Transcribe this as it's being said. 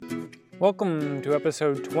Welcome to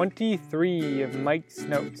episode 23 of Mike's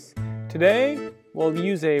Notes. Today, we'll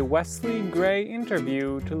use a Wesley Gray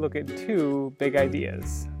interview to look at two big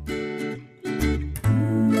ideas.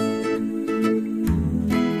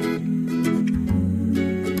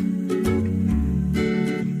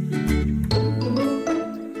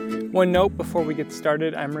 One note before we get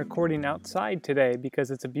started, I'm recording outside today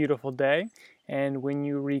because it's a beautiful day, and when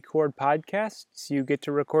you record podcasts, you get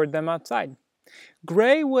to record them outside.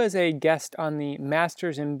 Gray was a guest on the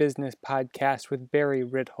Masters in Business podcast with Barry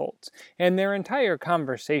Ritholtz, and their entire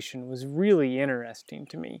conversation was really interesting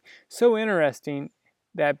to me. So interesting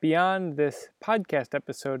that beyond this podcast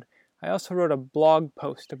episode, I also wrote a blog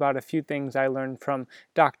post about a few things I learned from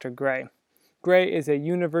Dr. Gray. Gray is a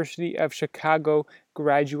University of Chicago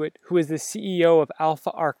graduate who is the CEO of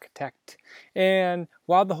Alpha Architect. And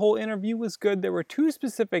while the whole interview was good, there were two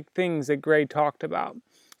specific things that Gray talked about,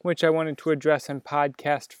 which I wanted to address in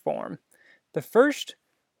podcast form. The first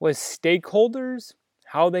was stakeholders,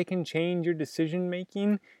 how they can change your decision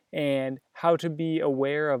making, and how to be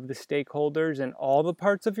aware of the stakeholders in all the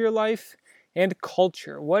parts of your life, and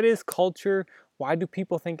culture. What is culture? Why do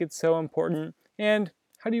people think it's so important? And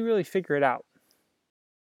how do you really figure it out?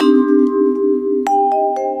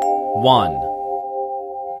 1.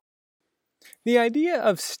 The idea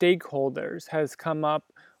of stakeholders has come up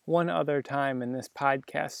one other time in this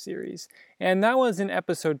podcast series, and that was in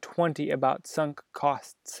episode 20 about sunk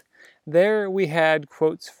costs. There we had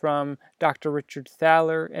quotes from Dr. Richard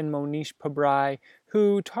Thaler and Monish Pabrai,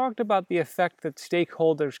 who talked about the effect that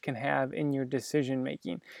stakeholders can have in your decision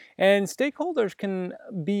making. And stakeholders can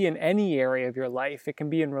be in any area of your life. It can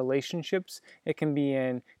be in relationships, it can be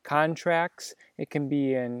in contracts, it can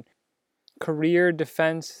be in career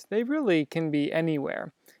defense. They really can be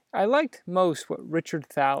anywhere. I liked most what Richard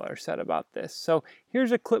Thaler said about this. So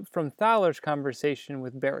here's a clip from Thaler's conversation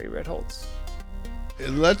with Barry Ritholtz.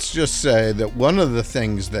 Let's just say that one of the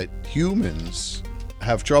things that humans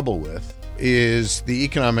have trouble with is the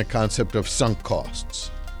economic concept of sunk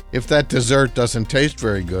costs. If that dessert doesn't taste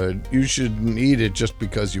very good, you shouldn't eat it just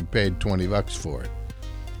because you paid $20 for it.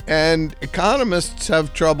 And economists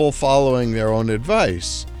have trouble following their own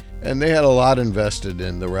advice. And they had a lot invested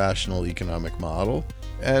in the rational economic model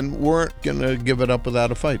and weren't going to give it up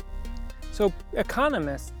without a fight. So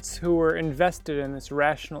economists who were invested in this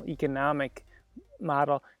rational economic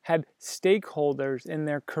model had stakeholders in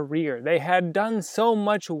their career. They had done so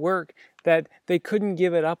much work that they couldn't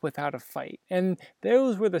give it up without a fight. And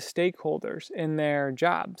those were the stakeholders in their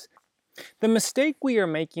jobs. The mistake we are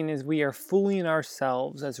making is we are fooling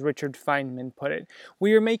ourselves, as Richard Feynman put it.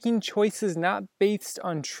 We are making choices not based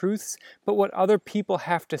on truths, but what other people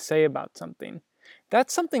have to say about something.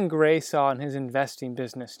 That's something Gray saw in his investing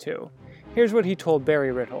business too. Here's what he told Barry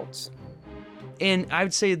Ritholtz. And I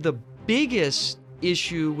would say the biggest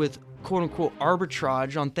issue with quote-unquote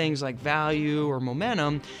arbitrage on things like value or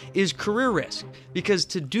momentum is career risk. Because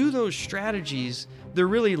to do those strategies, they're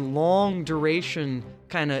really long duration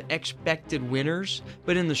kind of expected winners,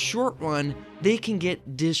 but in the short run, they can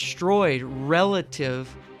get destroyed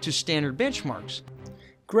relative to standard benchmarks.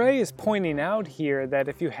 Gray is pointing out here that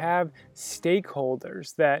if you have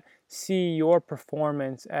stakeholders that see your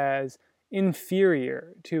performance as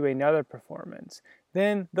inferior to another performance,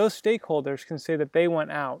 then those stakeholders can say that they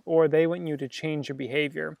want out or they want you to change your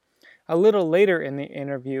behavior. A little later in the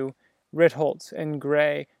interview, Ritholtz and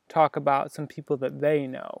Gray talk about some people that they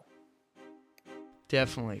know.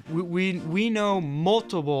 Definitely. We know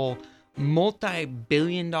multiple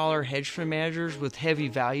multi-billion-dollar hedge fund managers with heavy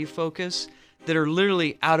value focus that are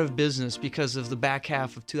literally out of business because of the back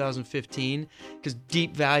half of 2015, because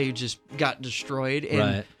deep value just got destroyed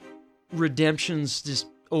and redemptions just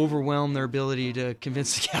overwhelmed their ability to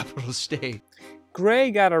convince the capital to stay.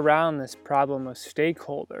 Gray got around this problem of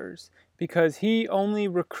stakeholders because he only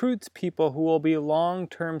recruits people who will be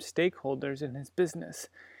long-term stakeholders in his business.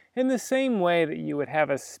 In the same way that you would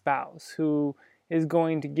have a spouse who is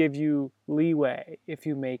going to give you leeway if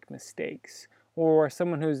you make mistakes, or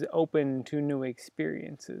someone who's open to new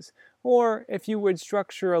experiences, or if you would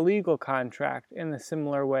structure a legal contract in a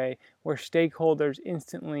similar way where stakeholders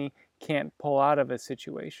instantly can't pull out of a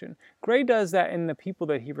situation. Gray does that in the people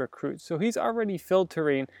that he recruits, so he's already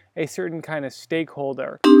filtering a certain kind of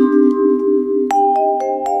stakeholder.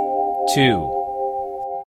 2.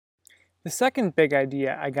 The second big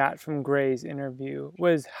idea I got from Gray's interview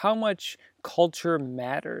was how much culture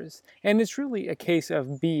matters, and it's really a case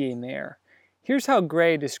of being there. Here's how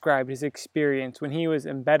Gray described his experience when he was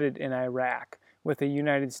embedded in Iraq with the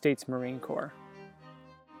United States Marine Corps.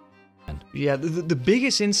 Yeah, the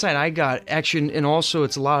biggest insight I got, actually, and also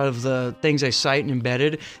it's a lot of the things I cite and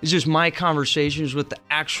embedded, is just my conversations with the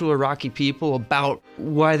actual Iraqi people about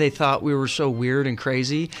why they thought we were so weird and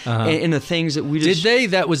crazy, and the things that we just...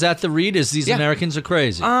 Did they? Was that the read? Is these Americans are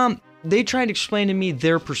crazy? They tried to explain to me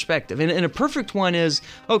their perspective. And a perfect one is,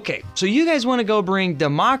 okay, so you guys want to go bring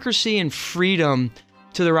democracy and freedom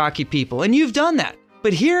to the Iraqi people, and you've done that.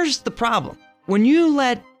 But here's the problem. When you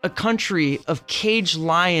let a country of caged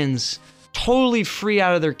lions totally free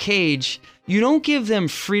out of their cage, you don't give them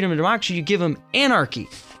freedom and democracy, you give them anarchy.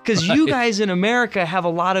 Because you guys in America have a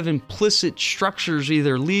lot of implicit structures,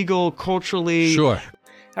 either legal, culturally. Sure.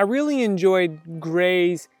 I really enjoyed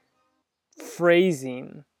Gray's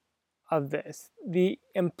phrasing of this. The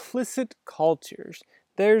implicit cultures.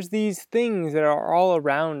 There's these things that are all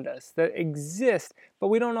around us that exist, but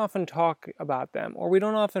we don't often talk about them, or we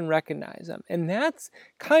don't often recognize them. And that's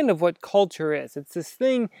kind of what culture is. It's this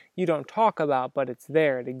thing you don't talk about, but it's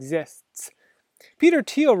there, it exists. Peter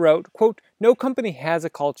Thiel wrote, quote, "No company has a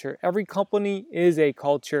culture. Every company is a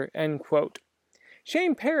culture," end quote.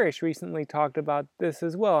 Shane Parrish recently talked about this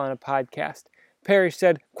as well on a podcast. Parrish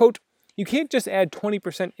said, quote, "You can't just add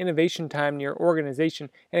 20% innovation time to your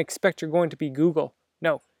organization and expect you're going to be Google.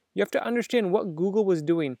 No, you have to understand what Google was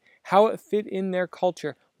doing, how it fit in their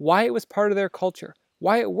culture, why it was part of their culture,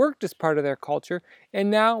 why it worked as part of their culture, and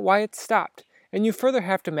now why it stopped. And you further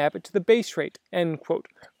have to map it to the base rate," end quote.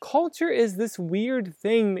 Culture is this weird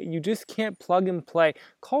thing that you just can't plug and play.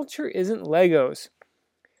 Culture isn't Legos.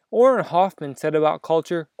 Orrin Hoffman said about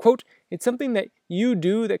culture, quote, "It's something that you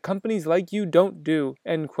do that companies like you don't do,"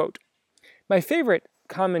 end quote. My favorite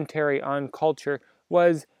commentary on culture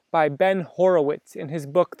was by Ben Horowitz in his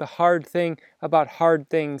book, The Hard Thing About Hard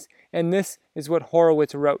Things, and this is what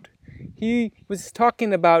Horowitz wrote. He was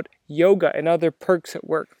talking about yoga and other perks at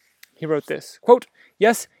work. He wrote this, quote,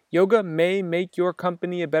 "Yes, yoga may make your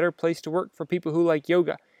company a better place to work for people who like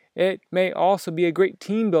yoga. It may also be a great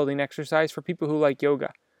team-building exercise for people who like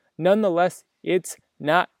yoga. Nonetheless, it's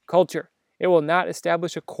not culture. It will not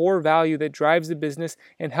establish a core value that drives the business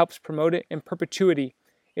and helps promote it in perpetuity.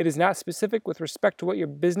 It is not specific with respect to what your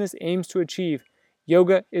business aims to achieve.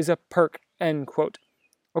 Yoga is a perk," end quote.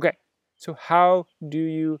 Okay, so how do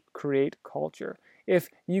you create culture? If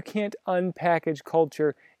you can't unpackage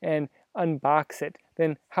culture and unbox it,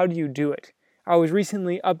 then how do you do it? I was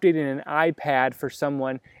recently updating an iPad for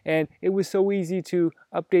someone, and it was so easy to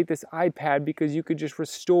update this iPad because you could just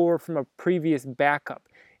restore from a previous backup.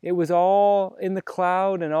 It was all in the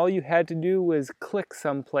cloud, and all you had to do was click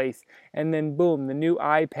someplace, and then boom, the new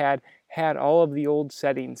iPad had all of the old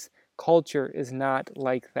settings. Culture is not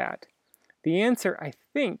like that. The answer, I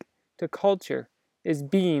think, to culture is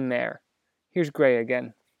being there. Here's Gray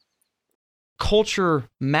again. Culture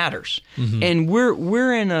matters. And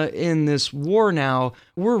we're in this war now.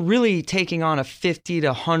 We're really taking on a 50 to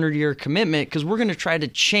 100 year commitment because we're going to try to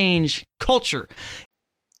change culture.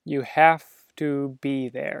 You have to be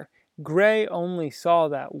there. Gray only saw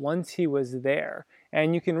that once he was there,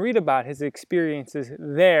 and you can read about his experiences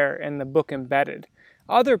there in the book Embedded.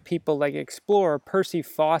 Other people like explorer Percy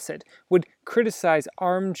Fawcett would criticize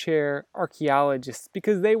armchair archaeologists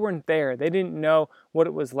because they weren't there. They didn't know what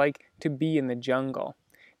it was like to be in the jungle.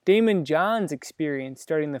 Damon John's experience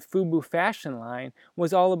starting the FUBU fashion line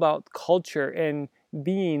was all about culture and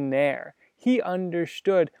being there. He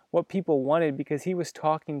understood what people wanted because he was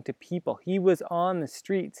talking to people. He was on the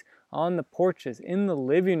streets, on the porches, in the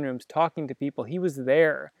living rooms talking to people. He was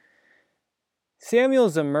there. Samuel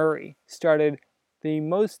Zemurray started the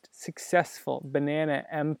most successful banana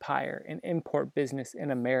empire and import business in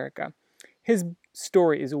America. His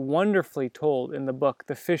story is wonderfully told in the book,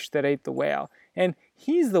 The Fish That Ate the Whale, and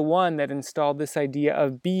he's the one that installed this idea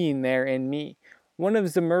of being there in me. One of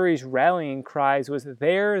Zemurray's rallying cries was,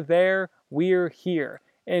 there, we're here,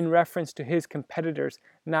 in reference to his competitors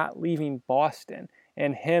not leaving Boston,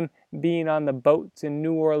 and him being on the boats in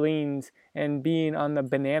New Orleans and being on the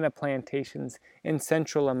banana plantations in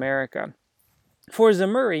Central America. For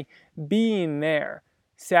Zemurray, being there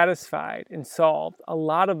satisfied and solved a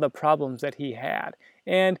lot of the problems that he had,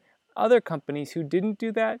 and other companies who didn't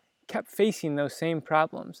do that kept facing those same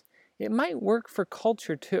problems. It might work for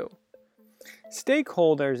culture too.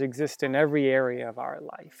 Stakeholders exist in every area of our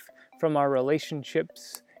life, from our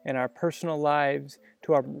relationships and our personal lives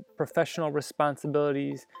to our professional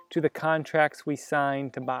responsibilities to the contracts we sign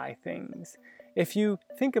to buy things. If you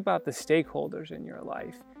think about the stakeholders in your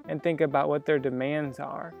life and think about what their demands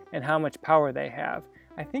are and how much power they have,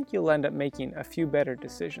 I think you'll end up making a few better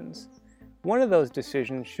decisions. One of those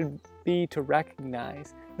decisions should be to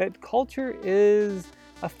recognize that culture is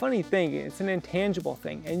a funny thing. It's an intangible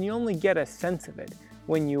thing, and you only get a sense of it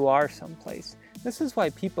when you are someplace. This is why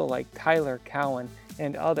people like Tyler Cowen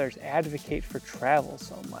and others advocate for travel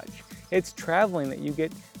so much. It's traveling that you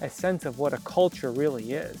get a sense of what a culture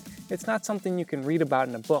really is. It's not something you can read about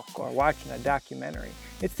in a book or watch in a documentary.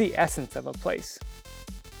 It's the essence of a place.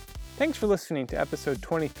 Thanks for listening to episode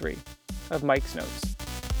 23 of Mike's Notes.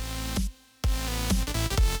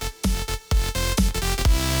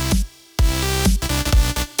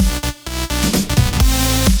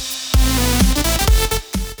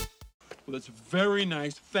 Well, that's very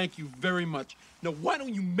nice. Thank you very much. Now, why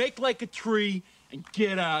don't you make like a tree and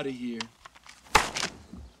get out of here?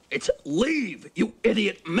 It's leave, you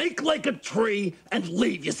idiot. Make like a tree and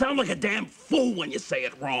leave. You sound like a damn fool when you say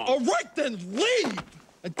it wrong. All right, then, leave!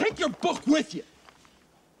 And take your book with you.